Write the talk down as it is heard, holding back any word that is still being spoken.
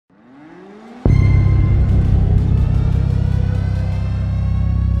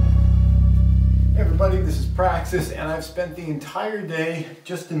this is Praxis, and I've spent the entire day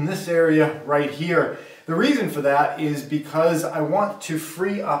just in this area right here. The reason for that is because I want to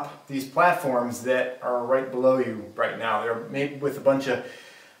free up these platforms that are right below you right now. They're made with a bunch of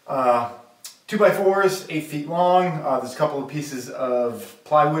 2x4s, 8 feet long. There's a couple of pieces of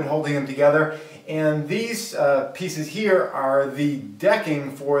plywood holding them together. And these pieces here are the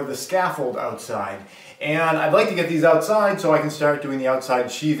decking for the scaffold outside. And I'd like to get these outside so I can start doing the outside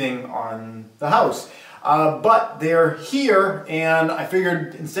sheathing on the house. But they're here, and I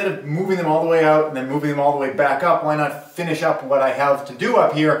figured instead of moving them all the way out and then moving them all the way back up, why not finish up what I have to do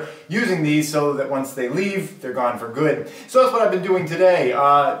up here using these so that once they leave, they're gone for good. So that's what I've been doing today.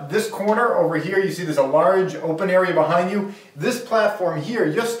 This corner over here, you see there's a large open area behind you. This platform here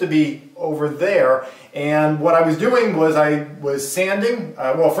used to be over there, and what I was doing was I was sanding.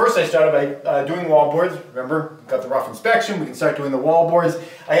 Well, first I started by doing wall boards. Remember, got the rough inspection, we can start doing the wall boards.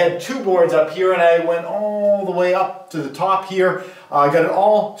 I had 2 boards up here, and I went all the way up to the top here. I got it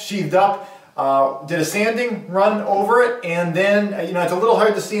all sheathed up, did a sanding run over it, and then, it's a little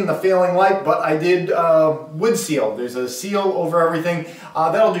hard to see in the failing light, but I did wood seal. There's a seal over everything.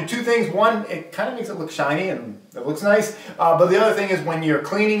 That'll do 2 things. One, it kind of makes it look shiny and it looks nice, but the other thing is when you're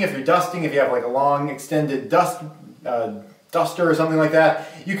cleaning, if you're dusting, if you have like a long extended duster or something like that,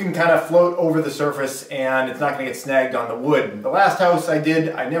 you can kind of float over the surface and it's not going to get snagged on the wood. The last house I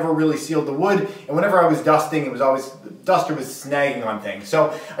did, I never really sealed the wood, and whenever I was dusting, it was always, the duster was snagging on things.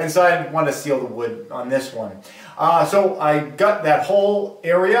 So I decided I wanted to seal the wood on this one. So I got that whole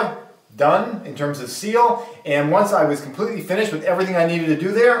area done in terms of seal, and once I was completely finished with everything I needed to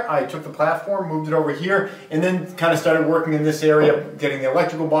do there, I took the platform, moved it over here, and then kind of started working in this area, getting the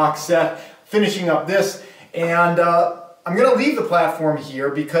electrical box set, finishing up this, and I'm going to leave the platform here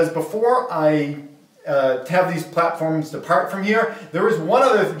because before I have these platforms depart from here, there is one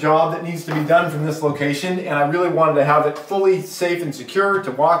other job that needs to be done from this location, and I really wanted to have it fully safe and secure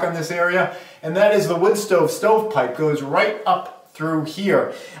to walk on this area, and that is the wood stovepipe goes right up through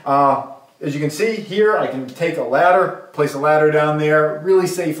here. As you can see here, I can take a ladder, place a ladder down there really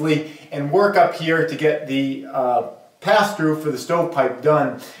safely, and work up here to get the pass-through for the stovepipe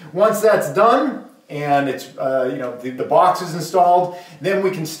done. Once that's done, and it's the box is installed, then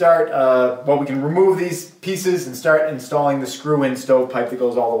we can start, we can remove these pieces and start installing the screw-in stovepipe that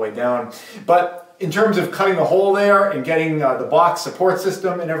goes all the way down. But in terms of cutting the hole there and getting the box support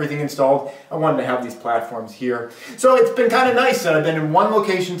system and everything installed, I wanted to have these platforms here. So it's been kind of nice that I've been in one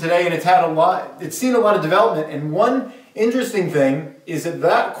location today, and it's seen a lot of development. And one interesting thing is that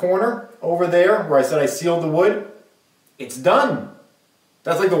that corner over there where I said I sealed the wood, it's done.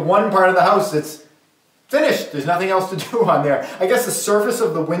 That's like the one part of the house that's finished. There's nothing else to do on there. I guess the surface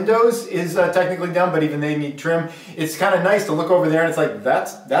of the windows is technically done, but even they need trim. It's kind of nice to look over there and it's like,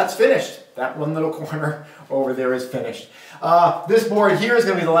 that's finished. That one little corner over there is finished. This board here is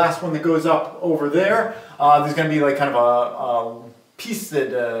going to be the last one that goes up over there. There's going to be like kind of a piece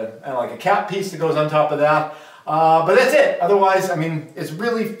that, like a cap piece that goes on top of that. But that's it. Otherwise, I mean, it's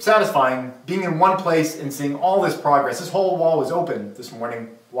really satisfying being in one place and seeing all this progress. This whole wall was open this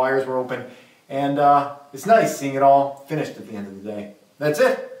morning. Wires were open. And it's nice seeing it all finished at the end of the day. That's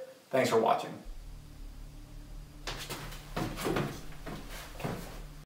it. Thanks for watching.